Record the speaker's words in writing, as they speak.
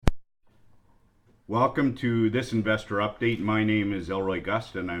Welcome to this investor update. My name is Elroy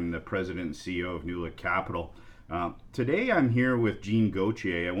Gust and I'm the president and CEO of Newlook Capital. Today I'm here with Jean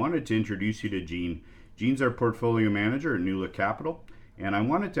Gauthier. I wanted to introduce you to Jean. Jean's our portfolio manager at Newlook Capital, and I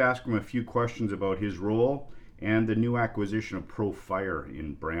wanted to ask him a few questions about his role and the new acquisition of Profire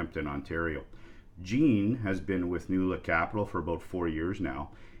in Brampton, Ontario. Jean has been with Newlook Capital for about 4 years now,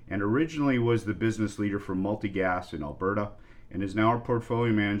 and originally was the business leader for Multigas in Alberta, and is now our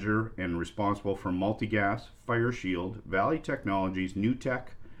portfolio manager and responsible for Multigas, Fire Shield, Valley Technologies, NewTech,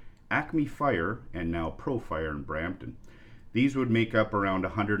 Acme Fire, and now Profire in Brampton. These would make up around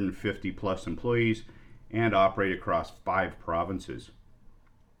 150 plus employees and operate across 5 provinces.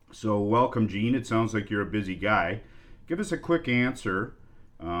 So welcome, Jean. It sounds like you're a busy guy. Give us a quick answer.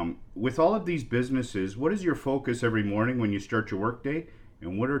 With all of these businesses, what is your focus every morning when you start your workday?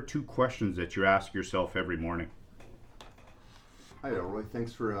 And what are 2 questions that you ask yourself every morning? Hi Elroy,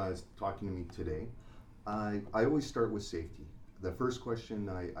 thanks for talking to me today. I always start with safety. The first question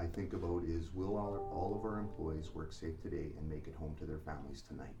I think about is, will all of our employees work safe today and make it home to their families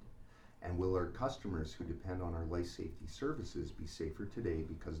tonight? And will our customers who depend on our life safety services be safer today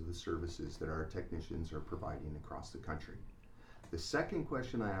because of the services that our technicians are providing across the country? The second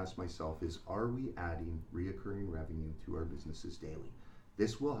question I ask myself is, are we adding reoccurring revenue to our businesses daily?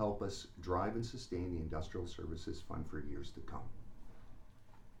 This will help us drive and sustain the Industrial Services Fund for years to come.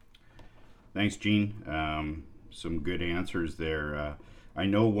 Thanks, Jean. Some good answers there. I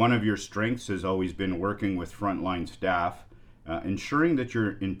know one of your strengths has always been working with frontline staff, ensuring that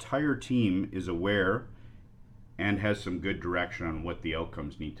your entire team is aware and has some good direction on what the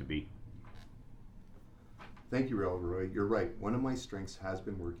outcomes need to be. Thank you, Elroy. You're right. One of my strengths has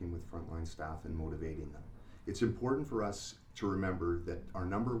been working with frontline staff and motivating them. It's important for us to remember that our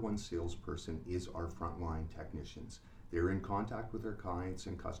number one salesperson is our frontline technicians. They're in contact with their clients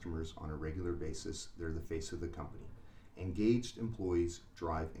and customers on a regular basis. They're the face of the company. Engaged employees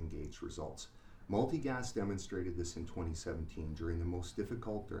drive engaged results. Multigas demonstrated this in 2017 during the most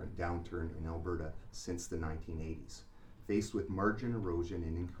difficult downturn in Alberta since the 1980s. Faced with margin erosion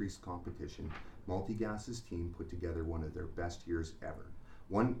and increased competition, Multigas's team put together one of their best years ever.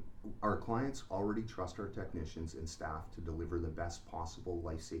 Our clients already trust our technicians and staff to deliver the best possible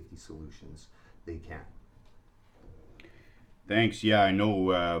life safety solutions they can. Thanks. Yeah, I know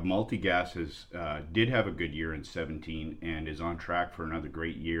Multigas did have a good year in 17 and is on track for another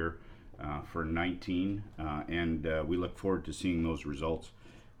great year for 19, and we look forward to seeing those results.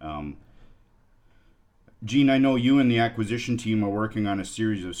 Jean, I know you and the acquisition team are working on a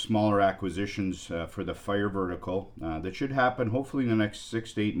series of smaller acquisitions for the fire vertical that should happen hopefully in the next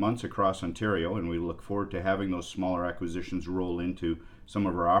 6 to 8 months across Ontario, and we look forward to having those smaller acquisitions roll into some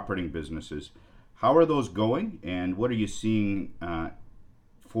of our operating businesses. How are those going, and what are you seeing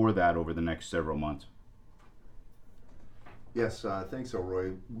for that over the next several months? Yes, thanks,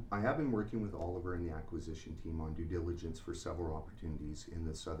 Elroy. I have been working with Oliver and the acquisition team on due diligence for several opportunities in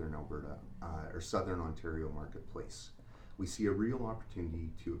the southern Ontario marketplace. We see a real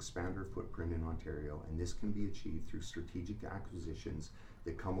opportunity to expand our footprint in Ontario, and this can be achieved through strategic acquisitions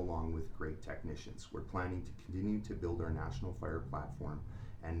that come along with great technicians. We're planning to continue to build our national fire platform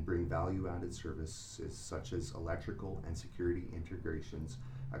and bring value-added services such as electrical and security integrations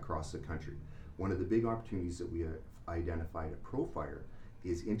across the country. One of the big opportunities that we have identified at Profire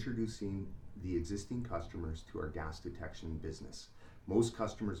is introducing the existing customers to our gas detection business. Most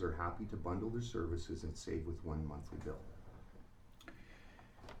customers are happy to bundle their services and save with one monthly bill.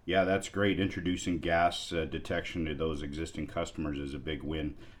 Yeah, that's great. Introducing gas detection to those existing customers is a big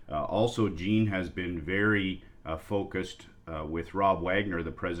win. Also, Jean has been very focused with Rob Wagner,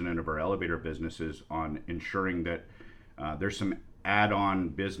 the president of our elevator businesses, on ensuring that there's some add-on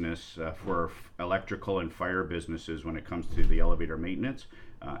business for electrical and fire businesses when it comes to the elevator maintenance.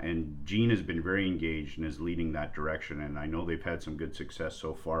 And Jean has been very engaged and is leading that direction, and I know they've had some good success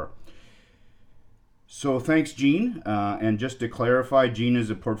so far. So thanks, Jean. And just to clarify, Jean is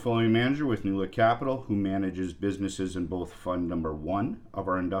a portfolio manager with Newlook Capital who manages businesses in both Fund number 1 of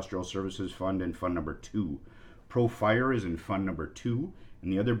our Industrial Services Fund and Fund number 2. Profire is in Fund number 2,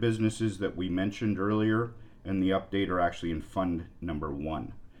 and the other businesses that we mentioned earlier in the update are actually in Fund number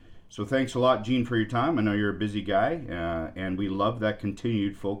 1. So thanks a lot, Jean, for your time. I know you're a busy guy, and we love that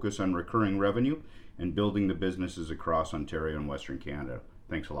continued focus on recurring revenue and building the businesses across Ontario and Western Canada.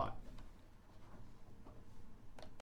 Thanks a lot.